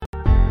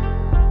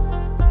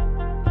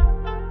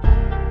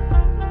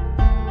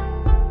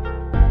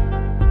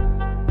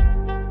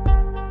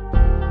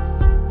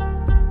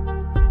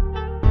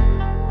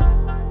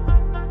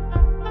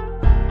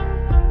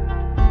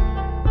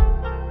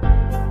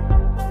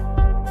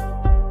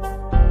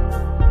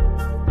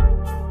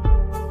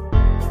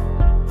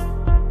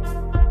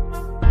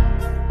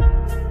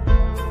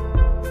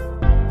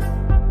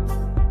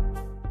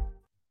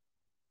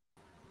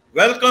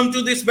Welcome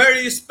to this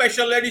very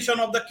special edition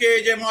of the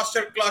KJ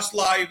Masterclass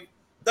Live,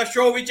 the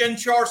show which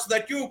ensures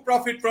that you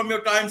profit from your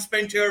time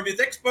spent here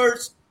with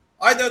experts,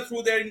 either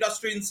through their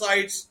industry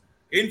insights,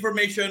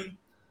 information,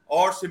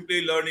 or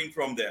simply learning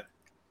from them.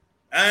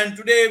 And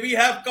today we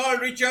have Carl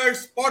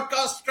Richards,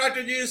 podcast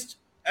strategist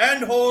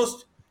and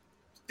host,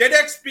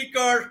 TEDx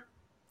speaker,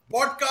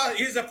 podcast.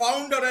 He's the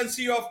founder and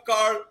CEO of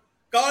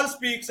Carl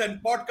Speaks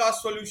and Podcast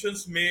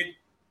Solutions Made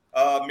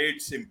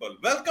Simple.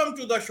 Welcome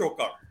to the show,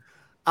 Carl.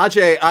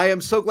 Ajay, I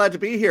am so glad to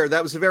be here.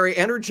 That was a very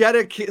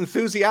energetic,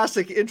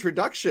 enthusiastic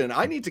introduction.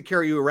 I need to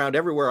carry you around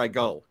everywhere I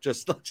go.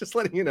 Just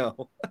letting you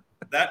know.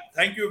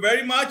 Thank you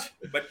very much.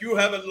 But you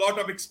have a lot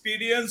of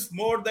experience,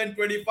 more than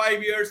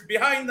 25 years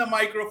behind the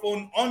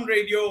microphone, on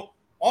radio,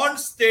 on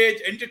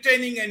stage,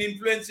 entertaining and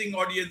influencing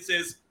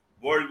audiences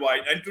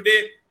worldwide. And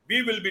today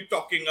we will be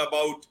talking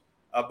about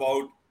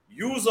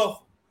use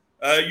of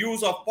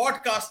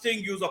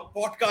podcasting, use of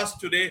podcast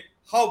today,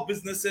 how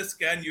businesses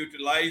can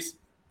utilize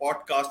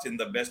podcast in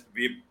the best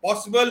way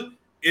possible,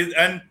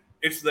 and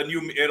it's the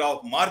new era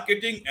of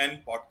marketing,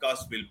 and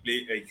podcast will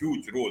play a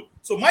huge role.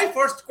 So my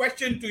first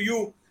question to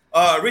you,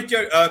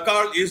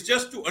 Carl, is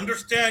just to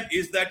understand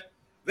is that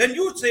when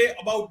you say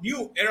about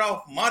new era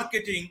of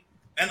marketing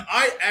and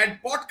I add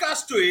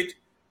podcast to it,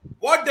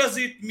 what does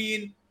it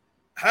mean?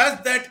 Has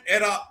that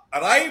era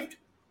arrived,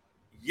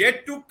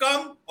 yet to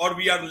come, or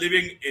we are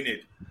living in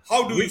it?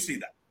 How do you see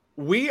that?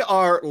 We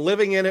are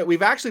living in it.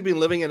 We've actually been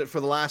living in it for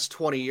the last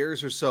 20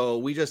 years or so.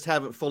 We just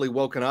haven't fully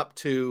woken up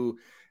to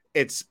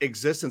its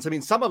existence. I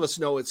mean, some of us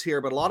know it's here,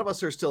 but a lot of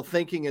us are still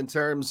thinking in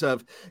terms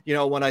of,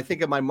 when I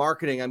think of my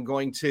marketing, I'm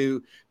going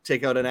to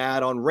take out an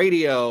ad on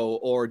radio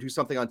or do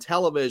something on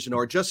television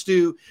or just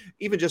do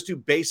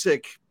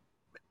basic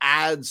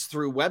ads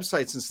through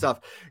websites and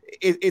stuff.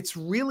 It's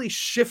really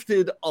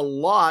shifted a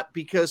lot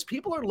because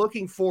people are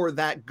looking for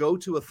that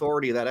go-to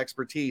authority, that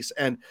expertise.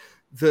 And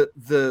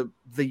the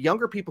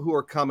younger people who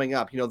are coming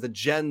up, the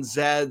Gen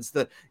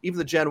Zs, even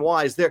the Gen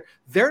Ys,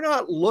 they're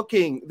not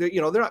looking, they're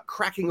not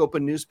cracking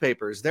open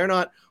newspapers. They're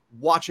not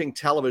watching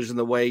television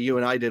the way you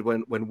and I did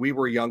when we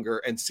were younger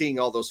and seeing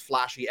all those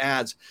flashy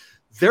ads.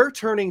 They're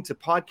turning to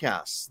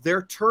podcasts.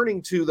 They're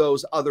turning to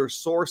those other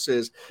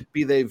sources,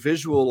 be they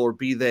visual or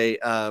be they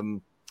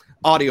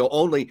audio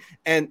only,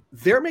 and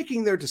they're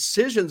making their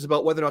decisions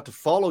about whether or not to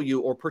follow you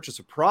or purchase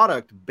a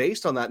product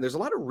based on that. And there's a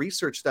lot of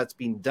research that's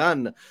been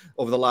done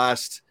over the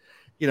last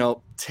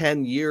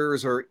 10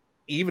 years or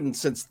even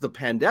since the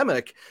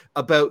pandemic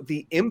about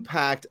the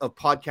impact of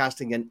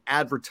podcasting and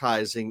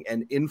advertising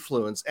and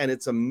influence. And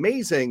it's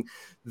amazing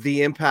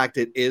the impact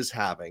it is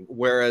having.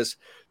 Whereas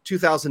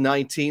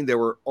 2019 there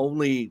were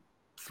only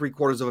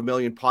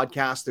 750,000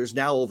 podcasts. There's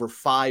now over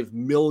 5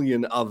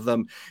 million of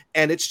them,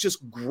 and it's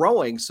just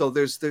growing. So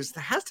there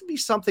has to be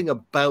something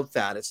about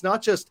that. It's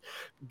not just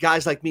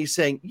guys like me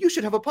saying you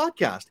should have a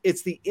podcast.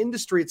 It's the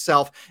industry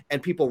itself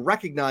and people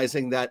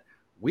recognizing that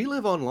we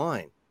live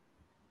online.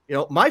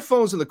 My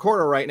phone's in the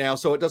corner right now,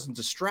 so it doesn't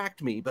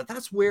distract me, but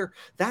that's where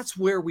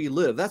we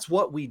live. That's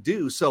what we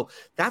do. So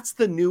that's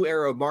the new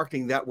era of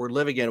marketing that we're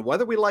living in,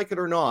 whether we like it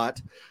or not.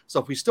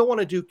 So if we still want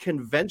to do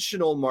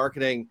conventional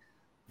marketing,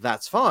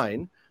 that's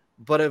fine.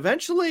 But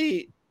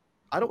eventually,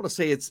 I don't want to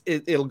say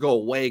it'll go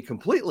away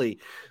completely,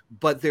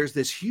 but there's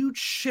this huge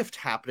shift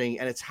happening,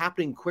 and it's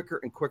happening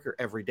quicker and quicker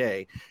every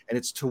day. And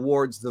it's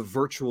towards the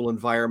virtual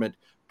environment,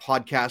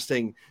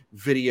 podcasting,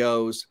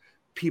 videos,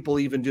 people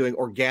even doing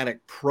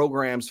organic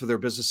programs for their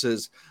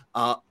businesses,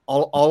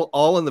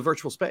 all in the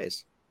virtual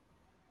space.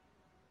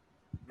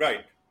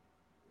 Right.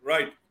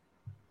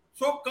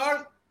 So,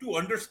 Carl, to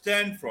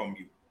understand from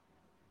you,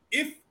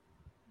 if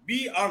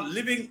we are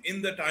living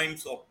in the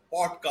times of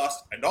podcast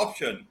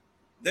adoption,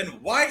 then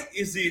why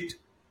is it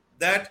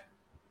that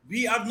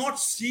we are not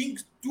seeing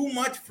too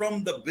much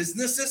from the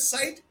businesses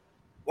side?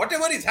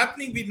 Whatever is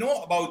happening, we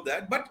know about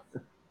that, but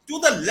to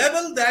the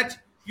level that,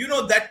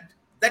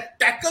 that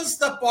tackles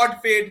the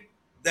pod fade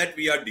that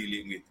we are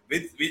dealing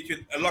with which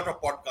a lot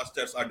of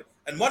podcasters are.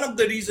 And one of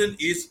the reason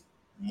is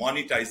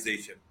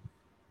monetization.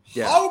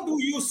 Yeah. How do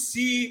you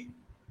see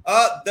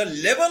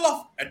the level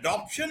of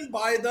adoption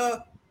by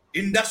the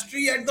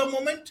industry at the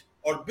moment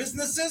or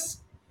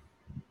businesses,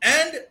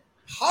 and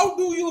how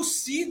do you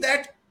see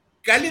that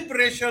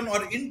calibration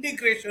or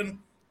integration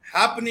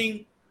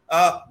happening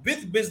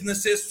with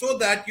businesses so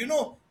that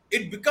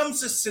it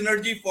becomes a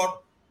synergy for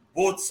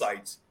both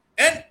sides?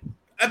 And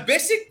a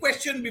basic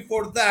question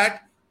before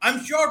that,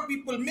 I'm sure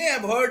people may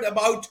have heard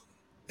about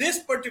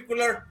this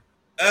particular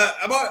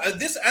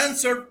this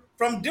answer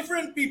from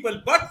different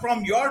people, but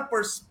from your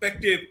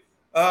perspective,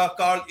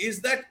 Carl,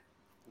 is that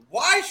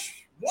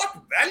what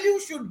value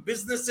should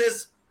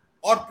businesses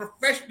or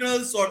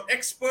professionals or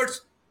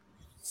experts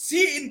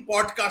see in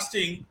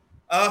podcasting,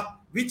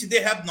 which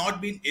they have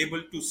not been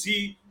able to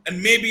see? And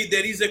maybe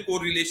there is a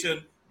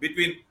correlation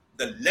between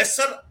the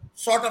lesser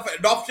sort of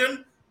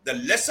adoption, the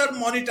lesser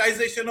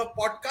monetization of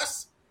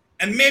podcasts,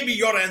 and maybe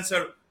your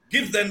answer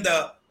gives them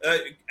the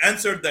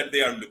answer that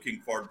they are looking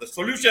for, the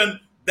solution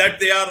that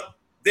they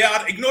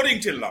are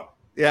ignoring till now.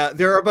 Yeah,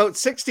 there are about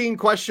 16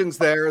 questions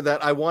there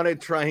that I want to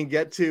try and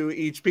get to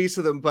each piece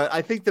of them. But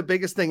I think the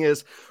biggest thing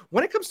is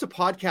when it comes to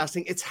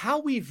podcasting, it's how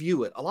we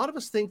view it. A lot of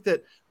us think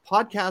that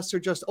podcasts are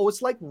just, oh,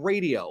 it's like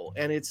radio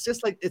and it's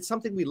just like it's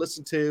something we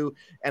listen to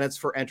and it's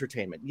for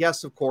entertainment.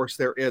 Yes, of course,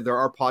 there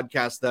are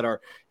podcasts that are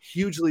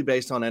hugely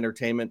based on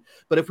entertainment.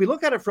 But if we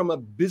look at it from a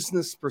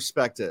business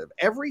perspective,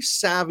 every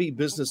savvy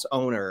business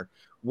owner,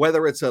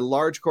 whether it's a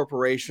large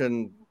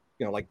corporation,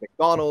 like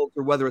McDonald's,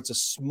 or whether it's a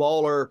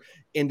smaller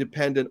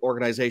independent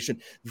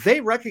organization, they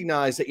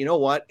recognize that,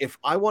 if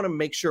I want to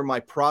make sure my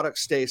product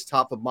stays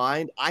top of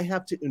mind, I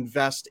have to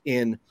invest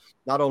in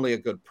not only a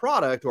good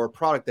product or a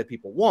product that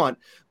people want,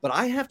 but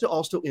I have to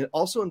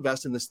also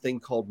invest in this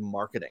thing called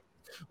marketing.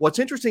 What's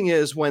interesting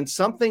is when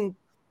something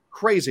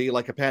crazy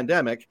like a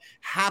pandemic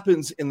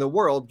happens in the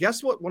world,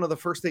 guess what? One of the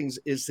first things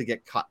is to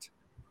get cut: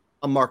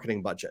 a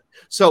marketing budget.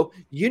 So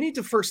you need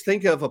to first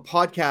think of a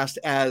podcast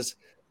as,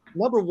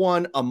 number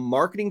one, a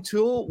marketing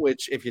tool,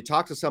 which if you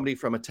talk to somebody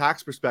from a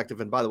tax perspective,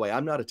 and by the way,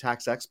 I'm not a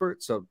tax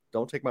expert, so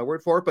don't take my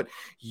word for it, but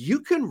you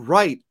can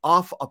write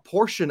off a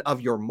portion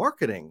of your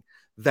marketing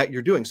that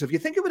you're doing. So if you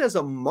think of it as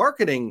a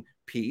marketing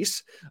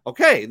piece,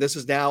 okay, this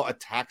is now a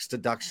tax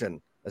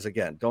deduction. As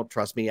again, don't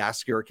trust me,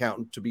 ask your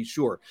accountant to be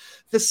sure.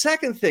 The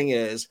second thing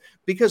is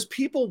because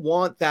people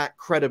want that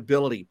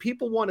credibility.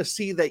 People want to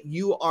see that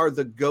you are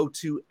the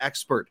go-to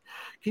expert.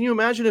 Can you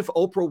imagine if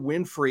Oprah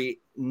Winfrey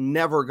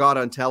never got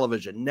on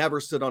television, never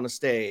stood on a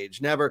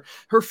stage,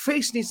 her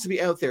face needs to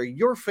be out there.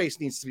 Your face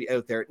needs to be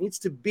out there. It needs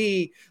to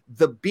be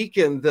the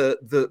beacon,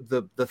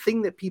 the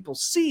thing that people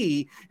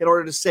see in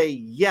order to say,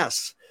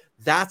 yes,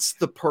 that's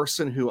the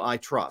person who I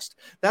trust.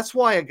 That's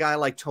why a guy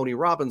like Tony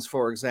Robbins,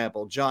 for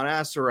example, John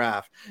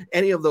Assaraf,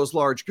 any of those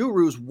large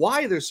gurus,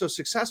 why they're so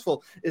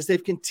successful is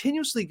they've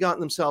continuously gotten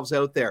themselves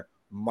out there.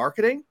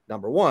 Marketing,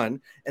 number one,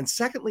 and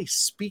secondly,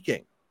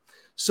 speaking.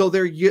 So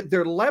they're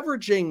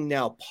leveraging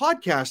now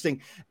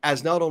podcasting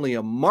as not only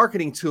a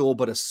marketing tool,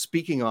 but a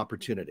speaking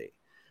opportunity,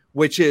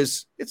 which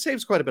is, it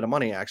saves quite a bit of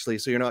money, actually.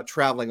 So you're not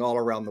traveling all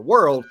around the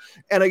world.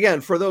 And again,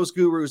 for those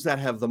gurus that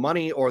have the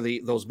money, or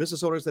those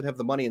business owners that have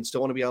the money and still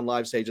want to be on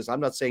live stages,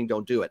 I'm not saying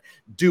don't do it.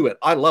 Do it.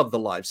 I love the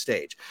live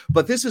stage.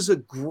 But this is a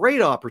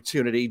great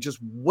opportunity just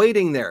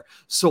waiting there.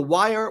 So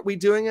why aren't we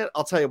doing it?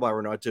 I'll tell you why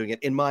we're not doing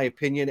it, in my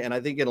opinion, and I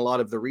think in a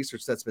lot of the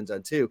research that's been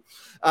done too.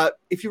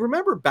 If you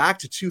remember back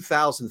to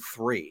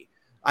 2003,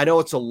 I know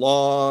it's a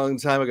long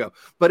time ago,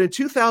 but in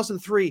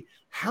 2003,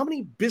 how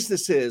many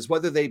businesses,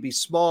 whether they be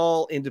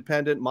small,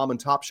 independent, mom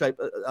and pop type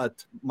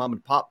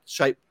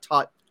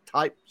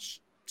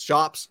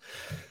shops,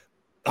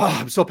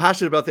 I'm so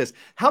passionate about this.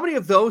 How many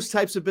of those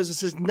types of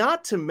businesses,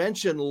 not to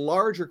mention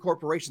larger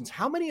corporations,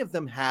 how many of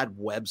them had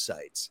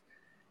websites?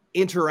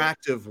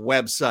 Interactive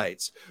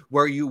websites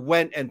where you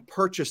went and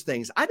purchased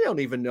things. I don't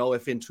even know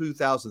if in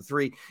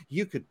 2003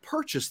 you could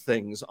purchase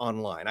things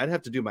online. I'd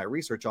have to do my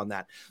research on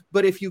that.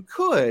 But if you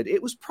could,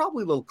 it was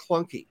probably a little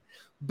clunky.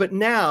 But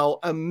now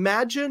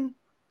imagine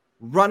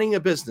running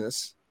a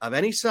business of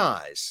any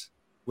size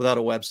without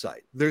a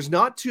website. There's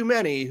not too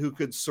many who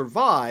could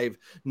survive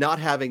not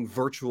having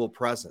virtual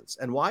presence.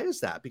 And why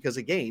is that? Because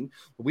again,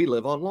 we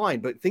live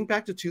online. But think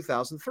back to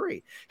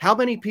 2003. How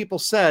many people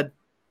said,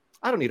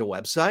 I don't need a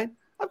website.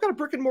 I've got a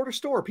brick and mortar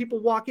store. People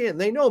walk in,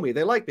 they know me,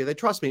 they like me, they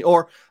trust me.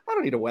 Or I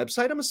don't need a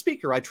website. I'm a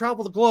speaker. I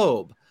travel the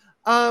globe.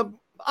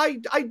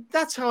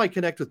 That's how I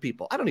connect with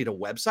people. I don't need a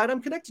website. I'm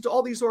connected to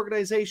all these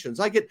organizations.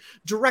 I get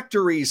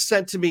directories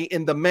sent to me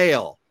in the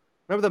mail.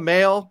 Remember the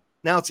mail?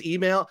 Now it's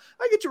email.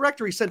 I get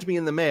directories sent to me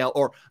in the mail,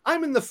 or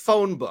I'm in the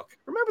phone book.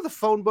 Remember the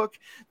phone book?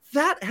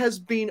 That has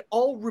been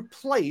all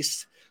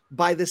replaced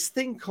by this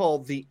thing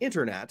called the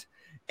internet,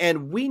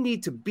 and we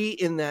need to be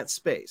in that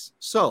space.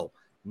 So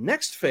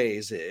next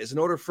phase is, in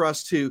order for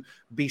us to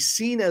be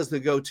seen as the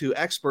go-to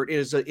expert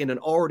in an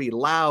already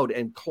loud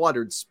and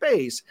cluttered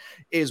space,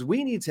 is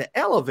we need to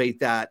elevate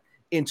that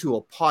into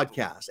a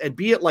podcast. And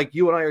be it like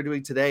you and I are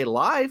doing today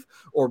live,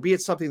 or be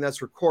it something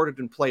that's recorded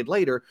and played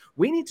later,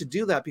 we need to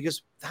do that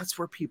because that's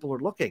where people are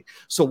looking.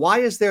 So why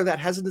is there that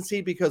hesitancy?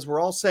 Because we're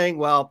all saying,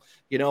 well,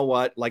 you know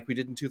what, like we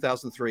did in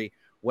 2003,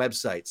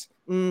 websites.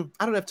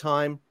 I don't have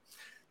time.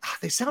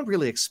 They sound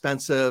really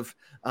expensive.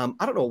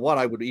 I don't know what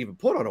I would even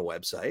put on a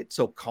website.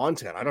 So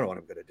content, I don't know what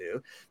I'm going to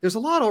do. There's a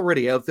lot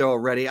already out there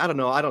already. I don't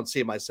know. I don't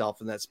see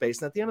myself in that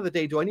space. And at the end of the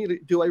day,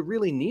 do I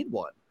really need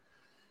one?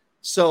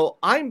 So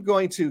I'm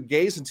going to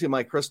gaze into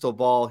my crystal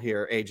ball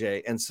here,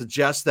 AJ, and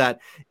suggest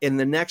that in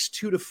the next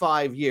 2 to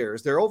 5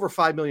 years, there are over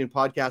 5 million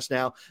podcasts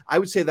now. I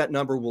would say that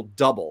number will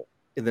double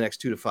in the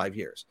next 2 to 5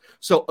 years.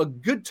 So a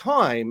good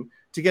time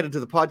to get into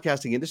the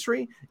podcasting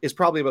industry is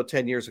probably about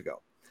 10 years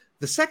ago.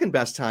 The second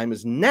best time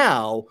is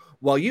now,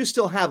 while you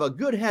still have a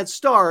good head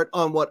start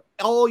on what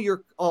all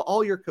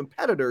your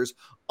competitors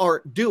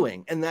aren't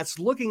doing. And that's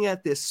looking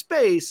at this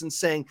space and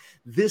saying,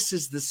 this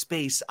is the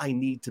space I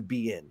need to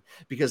be in,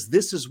 because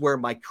this is where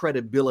my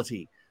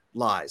credibility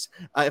lies.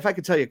 If I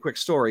could tell you a quick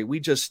story, we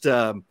just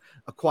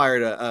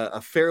acquired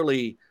a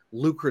fairly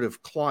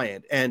lucrative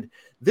client. And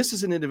this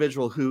is an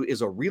individual who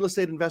is a real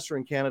estate investor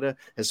in Canada,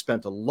 has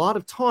spent a lot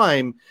of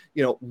time,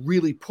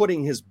 really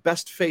putting his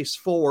best face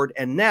forward.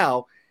 And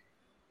now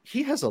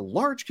he has a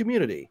large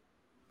community.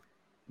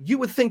 You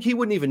would think he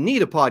wouldn't even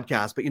need a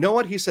podcast, but you know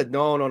what? He said,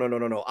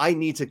 no. I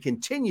need to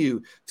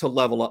continue to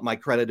level up my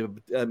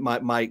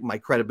my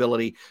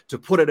credibility, to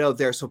put it out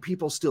there so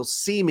people still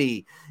see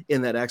me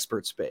in that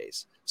expert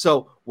space.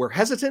 So we're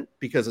hesitant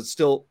because it's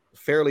still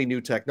fairly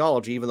new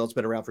technology, even though it's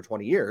been around for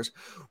 20 years.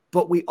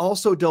 But we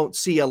also don't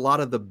see a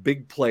lot of the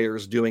big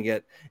players doing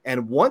it.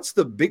 And once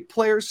the big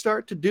players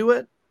start to do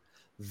it,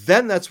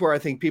 then that's where I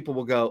think people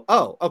will go,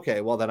 oh, okay,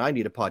 well, then I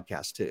need a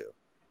podcast too.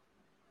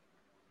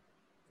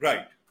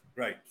 Right.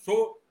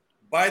 So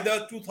by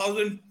the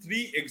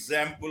 2003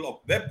 example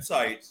of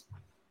websites,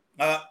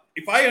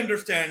 if I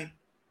understand,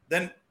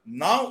 then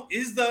now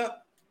is the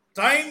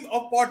time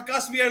of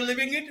podcast we are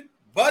living it,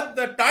 but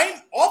the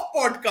time of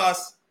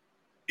podcast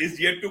is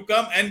yet to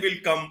come and will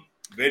come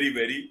very,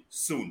 very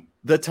soon.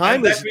 The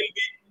time is...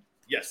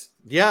 Yes.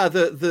 Yeah,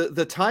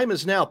 the time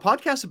is now.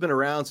 Podcasts have been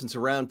around since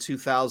around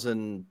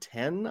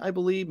 2010, I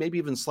believe, maybe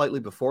even slightly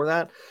before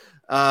that.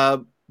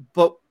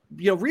 But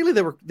really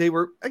they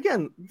were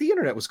again, the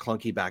internet was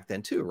clunky back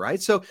then too,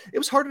 right? So it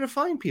was harder to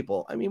find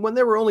people. I mean, when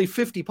there were only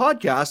 50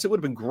 podcasts, it would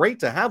have been great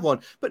to have one,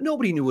 but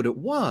nobody knew what it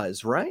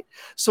was, right?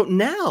 So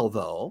now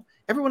though,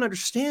 everyone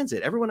understands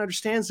it. Everyone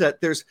understands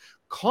that there's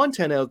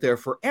content out there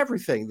for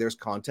everything. There's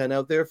content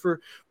out there for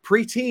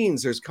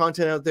preteens. There's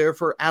content out there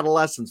for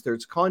adolescents.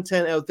 There's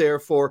content out there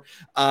for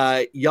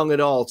young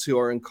adults who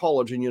are in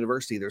college and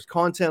university. There's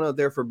content out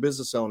there for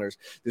business owners.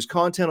 There's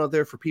content out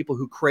there for people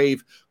who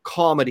crave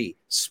comedy,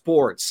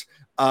 sports,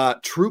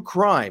 true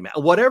crime,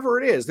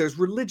 whatever it is. There's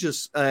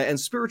religious and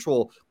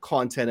spiritual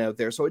content out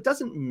there. So it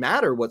doesn't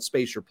matter what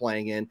space you're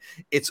playing in.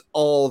 It's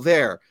all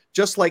there.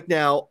 Just like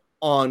now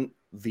on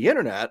the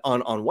internet,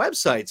 on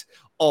websites,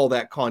 all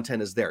that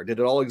content is there. Did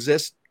it all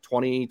exist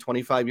 20,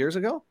 25 years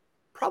ago?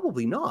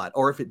 Probably not.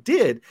 Or if it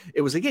did,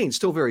 it was, again,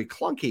 still very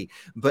clunky.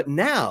 But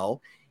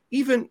now,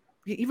 even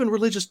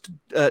religious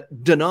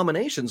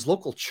denominations,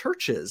 local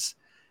churches,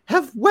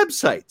 have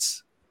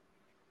websites.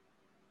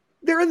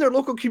 They're in their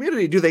local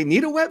community. Do they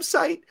need a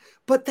website?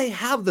 But they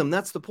have them.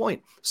 That's the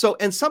point. So,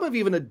 and some have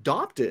even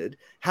adopted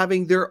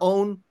having their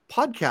own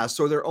podcasts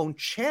or their own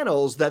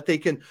channels that they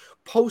can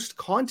post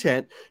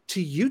content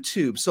to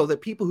YouTube so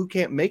that people who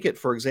can't make it,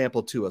 for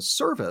example, to a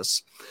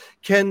service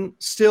can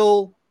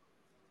still,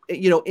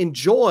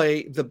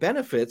 enjoy the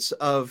benefits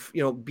of,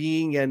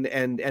 being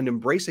and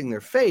embracing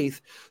their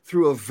faith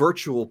through a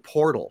virtual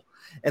portal.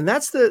 And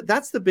that's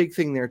the big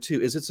thing there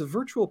too, is it's a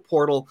virtual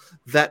portal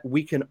that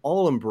we can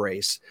all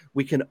embrace.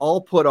 We can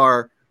all put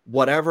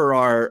whatever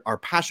our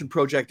passion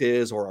project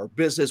is or our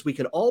business, we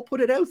can all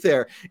put it out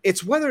there.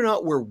 It's whether or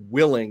not we're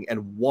willing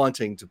and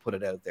wanting to put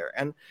it out there.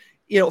 And,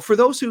 for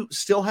those who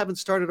still haven't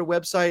started a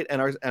website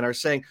and are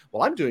saying,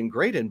 well, I'm doing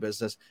great in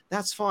business,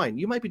 that's fine.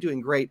 You might be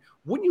doing great.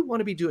 Wouldn't you want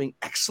to be doing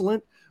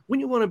excellent?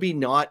 Wouldn't you want to be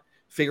not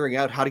figuring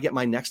out how to get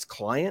my next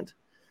client?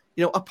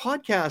 A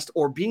podcast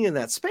or being in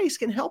that space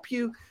can help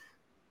you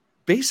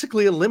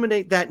basically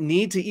eliminate that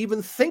need to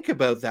even think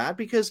about that,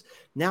 because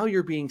now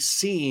you're being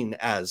seen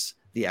as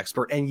the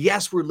expert. And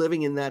yes, we're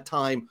living in that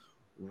time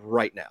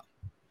right now.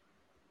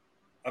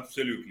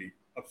 Absolutely.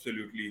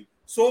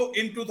 So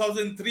in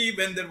 2003,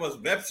 when there was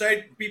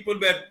website, people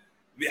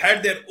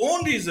had their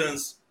own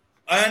reasons.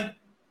 And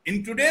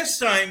in today's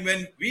time,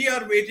 when we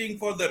are waiting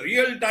for the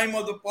real time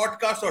of the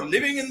podcast or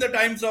living in the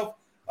times of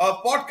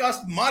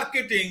podcast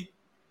marketing,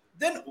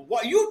 then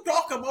you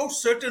talk about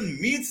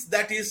certain myths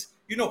that is,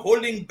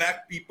 holding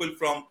back people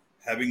from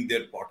having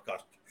their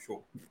podcast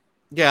show.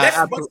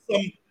 Yeah,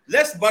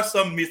 let's bust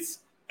some myths.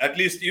 At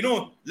least,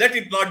 let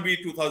it not be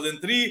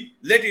 2003.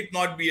 Let it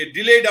not be a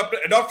delayed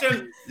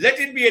adoption. Let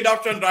it be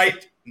adoption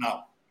right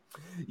now.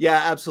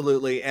 Yeah,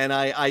 absolutely. And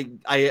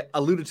I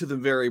alluded to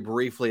them very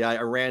briefly.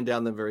 I ran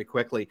down them very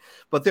quickly.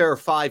 But there are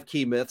 5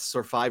 key myths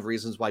or 5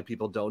 reasons why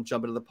people don't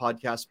jump into the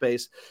podcast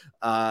space.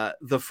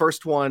 The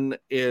first one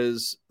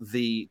is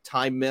the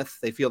time myth.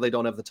 They feel they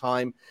don't have the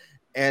time.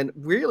 And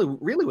really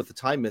with the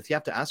time myth, you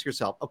have to ask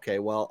yourself, okay,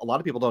 well, a lot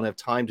of people don't have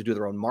time to do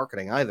their own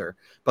marketing either,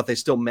 but they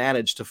still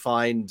manage to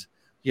find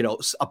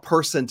a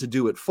person to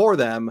do it for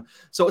them.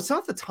 So it's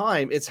not the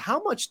time, it's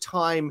how much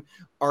time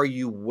are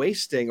you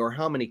wasting or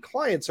how many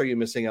clients are you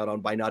missing out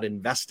on by not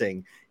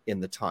investing in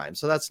the time.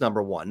 So that's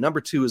number 1.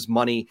 Number 2 is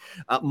money.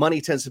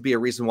 Money tends to be a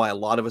reason why a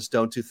lot of us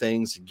don't do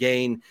things.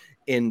 Again,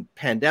 in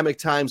pandemic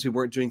times, we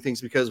weren't doing things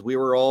because we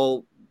were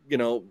all,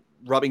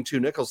 rubbing 2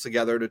 nickels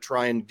together to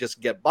try and just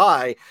get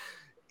by.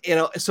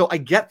 So I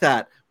get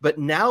that. But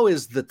now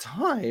is the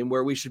time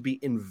where we should be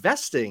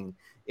investing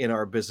in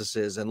our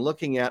businesses and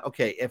looking at,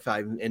 okay, if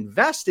I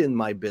invest in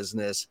my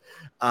business,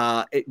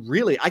 I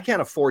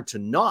can't afford to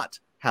not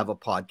have a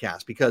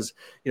podcast, because,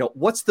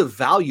 what's the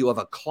value of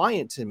a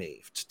client to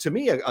me? To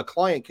me, a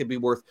client can be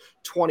worth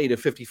 $20,000 to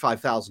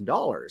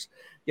 $55,000.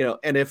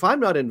 And if I'm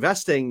not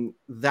investing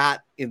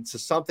that into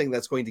something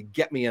that's going to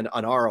get me an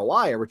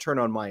ROI, a return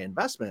on my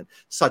investment,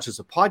 such as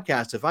a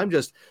podcast, if I'm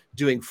just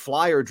doing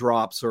flyer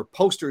drops or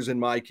posters in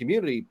my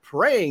community,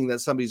 praying that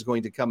somebody's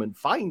going to come and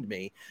find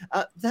me,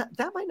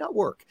 that might not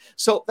work.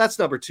 So that's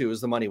number 2,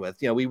 is the money myth.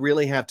 We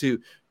really have to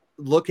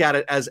look at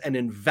it as an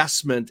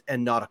investment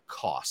and not a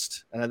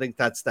cost. And I think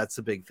that's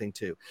the big thing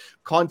too.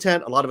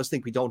 Content. A lot of us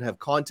think we don't have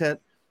content.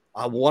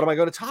 What am I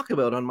going to talk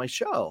about on my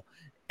show?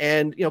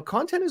 And,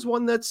 content is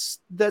one that's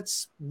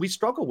we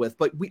struggle with,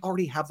 but we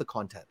already have the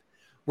content.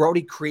 We're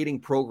already creating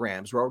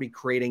programs. We're already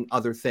creating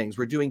other things.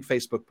 We're doing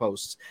Facebook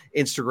posts,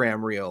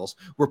 Instagram reels.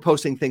 We're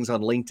posting things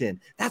on LinkedIn.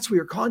 That's where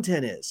your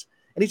content is.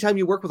 Anytime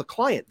you work with a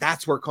client,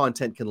 that's where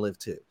content can live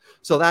too.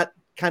 So that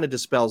kind of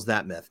dispels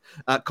that myth.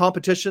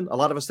 Competition. A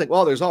lot of us think,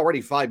 well, there's already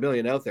 5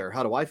 million out there.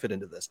 How do I fit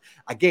into this?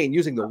 Again,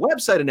 using the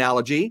website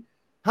analogy,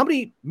 how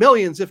many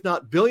millions, if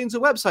not billions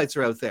of websites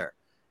are out there?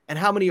 And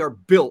how many are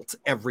built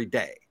every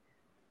day?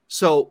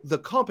 So the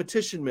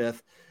competition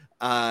myth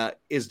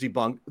is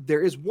debunked.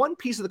 There is one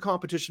piece of the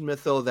competition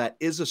myth, though, that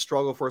is a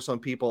struggle for some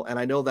people. And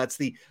I know that's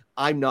the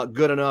I'm not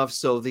good enough.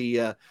 So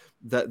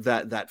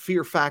that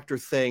fear factor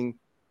thing,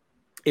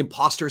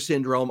 imposter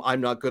syndrome, I'm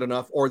not good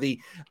enough, or the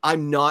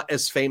I'm not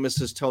as famous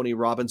as Tony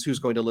Robbins, who's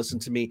going to listen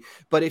to me.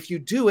 But if you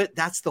do it,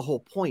 that's the whole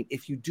point.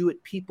 If you do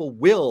it, people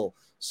will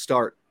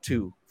start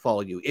to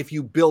follow you. If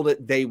you build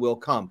it, they will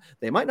come.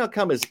 They might not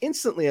come as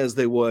instantly as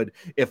they would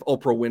if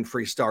Oprah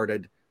Winfrey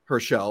started her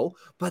show,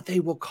 but they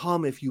will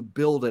come if you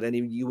build it and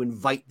you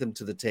invite them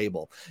to the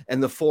table.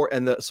 And the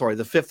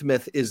fifth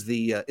myth is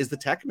the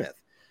tech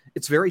myth.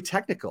 It's very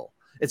technical.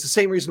 It's the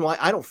same reason why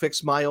I don't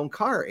fix my own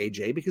car,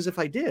 AJ, because if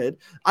I did,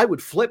 I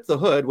would flip the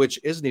hood, which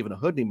isn't even a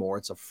hood anymore.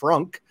 It's a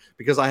frunk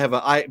because I have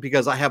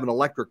an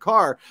electric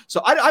car.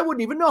 So I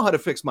wouldn't even know how to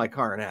fix my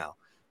car now.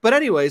 But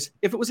anyways,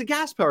 if it was a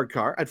gas-powered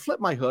car, I'd flip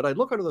my hood, I'd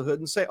look under the hood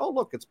and say, oh,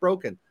 look, it's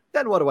broken.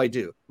 Then what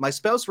do? My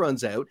spouse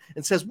runs out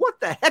and says, what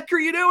the heck are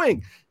you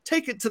doing?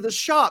 Take it to the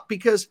shop,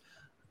 because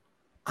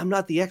I'm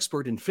not the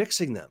expert in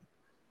fixing them.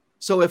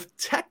 So if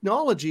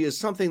technology is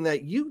something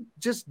that you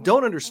just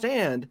don't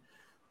understand,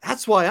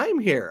 that's why I'm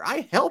here.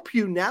 I help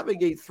you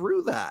navigate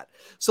through that.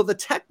 So the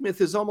tech myth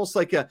is almost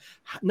like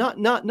not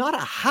a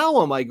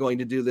how am I going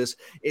to do this?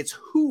 It's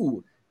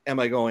who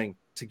am I going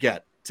to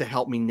get to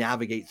help me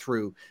navigate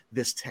through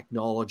this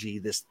technology,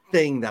 this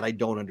thing that I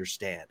don't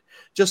understand.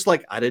 Just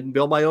like I didn't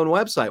build my own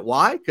website.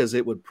 Why? Because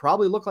it would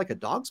probably look like a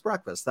dog's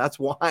breakfast. That's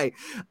why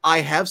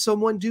I have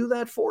someone do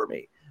that for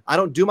me. I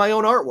don't do my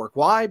own artwork.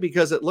 Why?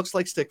 Because it looks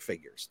like stick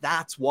figures.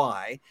 That's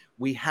why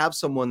we have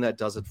someone that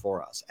does it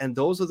for us. And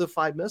those are the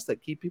 5 myths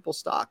that keep people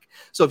stuck.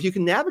 So if you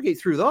can navigate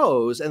through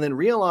those and then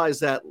realize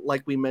that,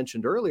 like we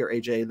mentioned earlier,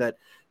 AJ, that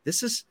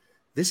this is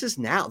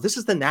now. This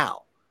is the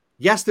now.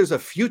 Yes, there's a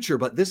future,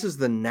 but this is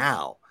the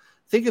now.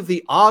 Think of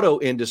the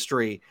auto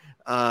industry.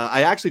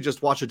 I actually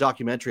just watched a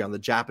documentary on the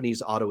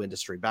Japanese auto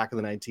industry back in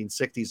the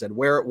 1960s and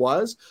where it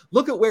was.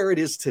 Look at where it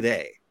is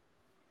today.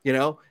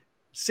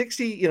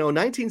 1960s,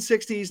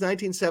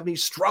 1970s,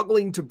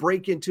 struggling to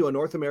break into a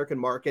North American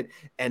market.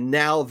 And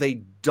now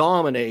they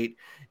dominate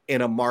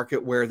in a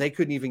market where they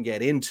couldn't even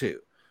get into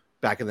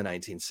back in the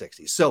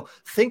 1960s. So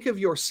think of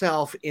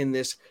yourself in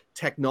this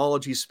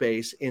technology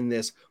space, in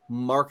this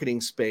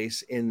marketing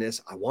space, in this,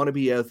 I want to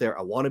be out there.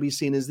 I want to be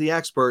seen as the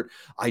expert.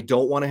 I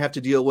don't want to have to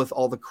deal with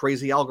all the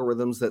crazy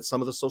algorithms that some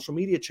of the social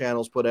media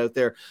channels put out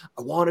there.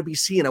 I want to be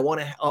seen. I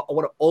want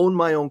to own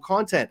my own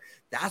content.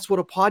 That's what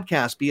a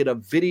podcast, be it a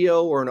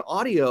video or an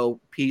audio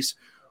piece,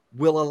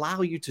 will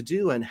allow you to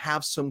do and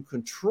have some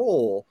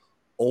control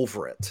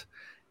over it.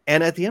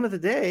 And at the end of the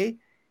day,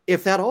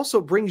 if that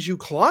also brings you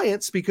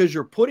clients because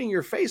you're putting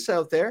your face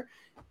out there,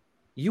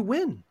 you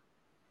win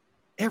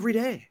every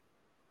day.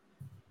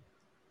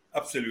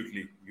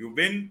 Absolutely. You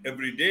win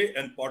every day,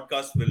 and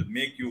podcasts will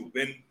make you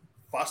win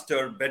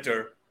faster,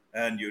 better,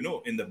 and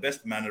in the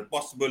best manner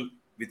possible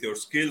with your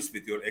skills,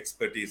 with your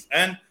expertise.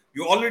 And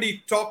you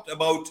already talked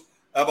about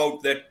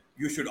that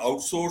you should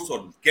outsource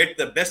or get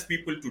the best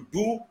people to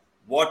do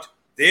what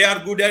they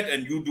are good at,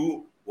 and you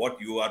do what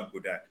you are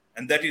good at.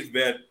 And that is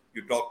where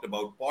you talked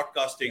about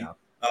podcasting. Yeah.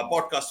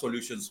 Podcast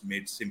solutions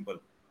made simple.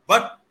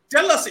 But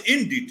tell us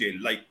in detail,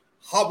 like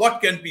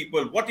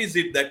what is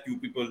it that you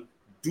people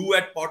do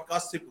at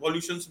Podcast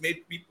Solutions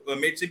made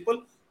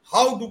simple?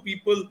 How do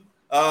people,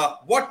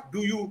 what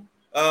do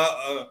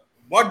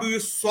you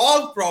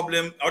solve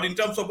problem, or in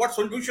terms of what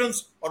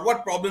solutions or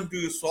what problems do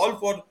you solve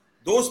for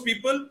those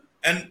people,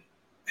 and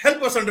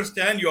help us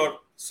understand your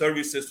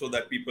services so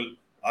that people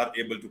are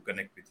able to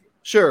connect with you.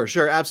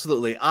 Sure,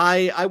 absolutely.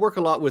 I work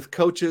a lot with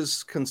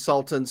coaches,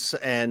 consultants,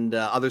 and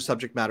other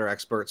subject matter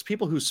experts,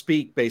 people who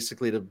speak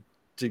basically to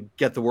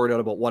get the word out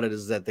about what it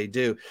is that they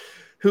do,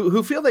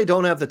 who feel they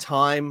don't have the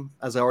time,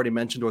 as I already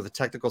mentioned, or the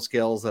technical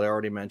skills that I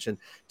already mentioned,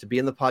 to be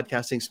in the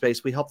podcasting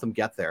space. We help them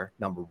get there,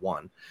 number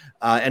one.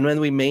 And then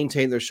we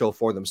maintain their show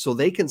for them so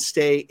they can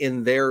stay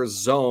in their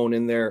zone,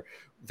 in their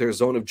their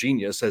zone of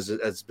genius, as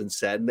has been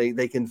said.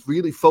 They can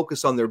really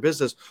focus on their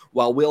business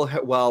while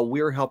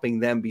we're helping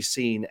them be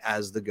seen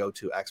as the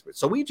go-to expert.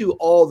 So we do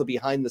all the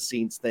behind the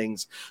scenes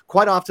things.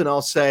 Quite often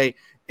I'll say,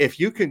 if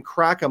you can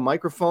crack a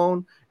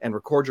microphone and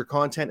record your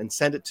content and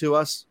send it to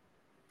us,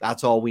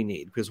 that's all we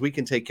need, because we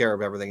can take care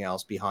of everything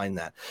else behind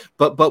that.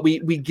 But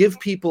we give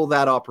people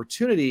that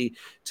opportunity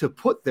to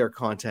put their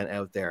content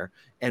out there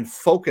and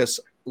focus.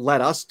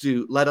 Let us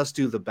do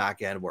the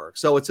back end work.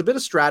 So it's a bit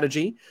of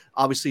strategy,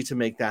 obviously, to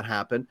make that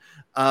happen.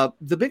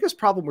 The biggest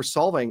problem we're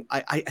solving,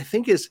 I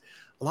think, is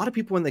a lot of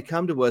people, when they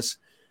come to us,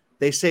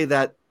 they say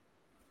that,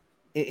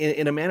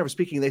 in a manner of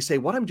speaking, they say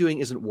what I'm doing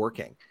isn't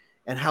working.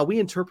 And how we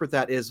interpret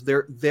that is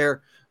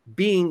they're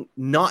being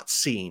not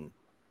seen.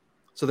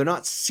 So they're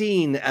not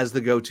seen as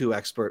the go-to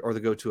expert or the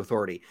go-to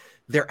authority.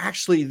 They're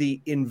actually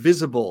the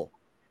invisible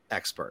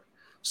expert.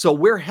 So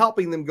we're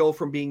helping them go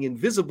from being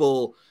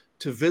invisible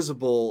to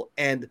visible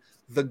and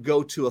the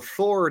go-to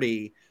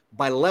authority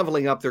by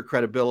leveling up their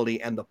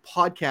credibility. And the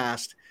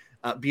podcast,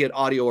 be it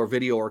audio or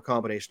video or a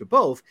combination of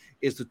both,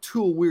 is the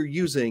tool we're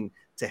using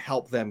to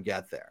help them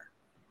get there.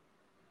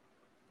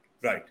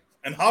 Right.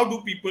 And how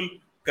do people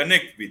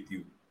connect with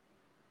you?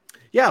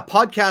 Yeah,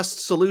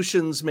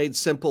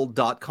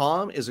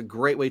 podcastsolutionsmadesimple.com is a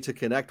great way to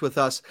connect with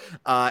us.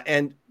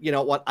 And you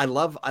know what? I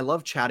love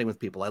chatting with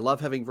people. I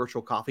love having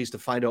virtual coffees to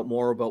find out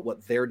more about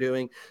what they're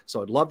doing.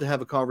 So I'd love to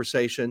have a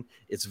conversation.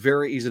 It's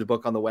very easy to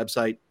book on the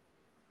website.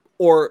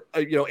 Or,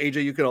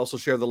 AJ, you can also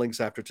share the links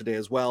after today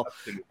as well.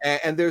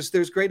 And there's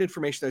great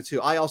information there too.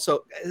 I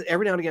also,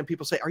 every now and again,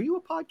 people say, are you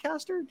a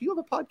podcaster? Do you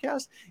have a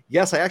podcast?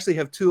 Yes, I actually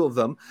have two of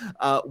them.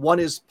 One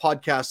is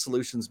Podcast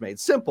Solutions Made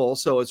Simple.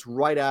 So it's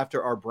right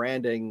after our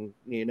branding,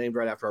 named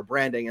right after our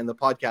branding, and the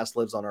podcast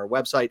lives on our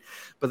website.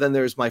 But then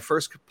there's my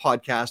first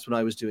podcast when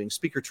I was doing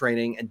speaker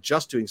training and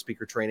just doing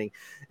speaker training.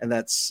 And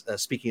that's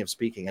Speaking of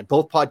Speaking. And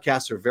both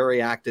podcasts are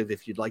very active.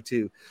 If you'd like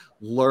to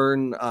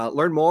learn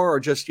more, or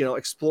just,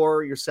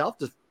 explore yourself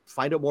to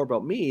find out more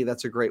about me,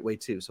 that's a great way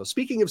too. So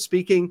Speaking of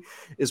Speaking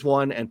is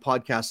one, and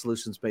Podcast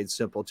Solutions Made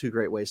Simple, two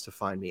great ways to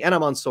find me. And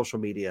I'm on social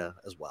media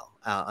as well,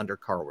 under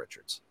Carl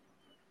Richards.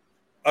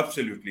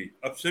 Absolutely.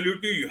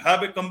 You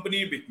have a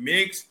company which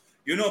makes,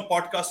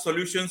 podcast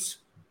solutions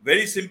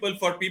very simple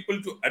for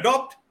people to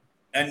adopt.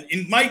 And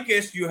in my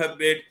case, you have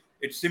made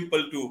it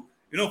simple to,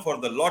 for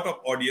the lot of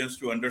audience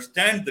to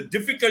understand the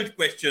difficult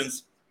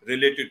questions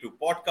related to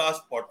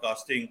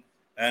podcasting,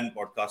 and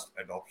podcast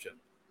adoption.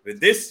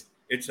 With this,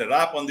 it's a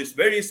wrap on this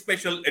very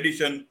special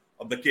edition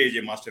of the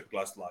KJ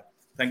Masterclass Live.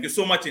 Thank you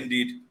so much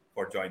indeed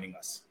for joining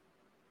us.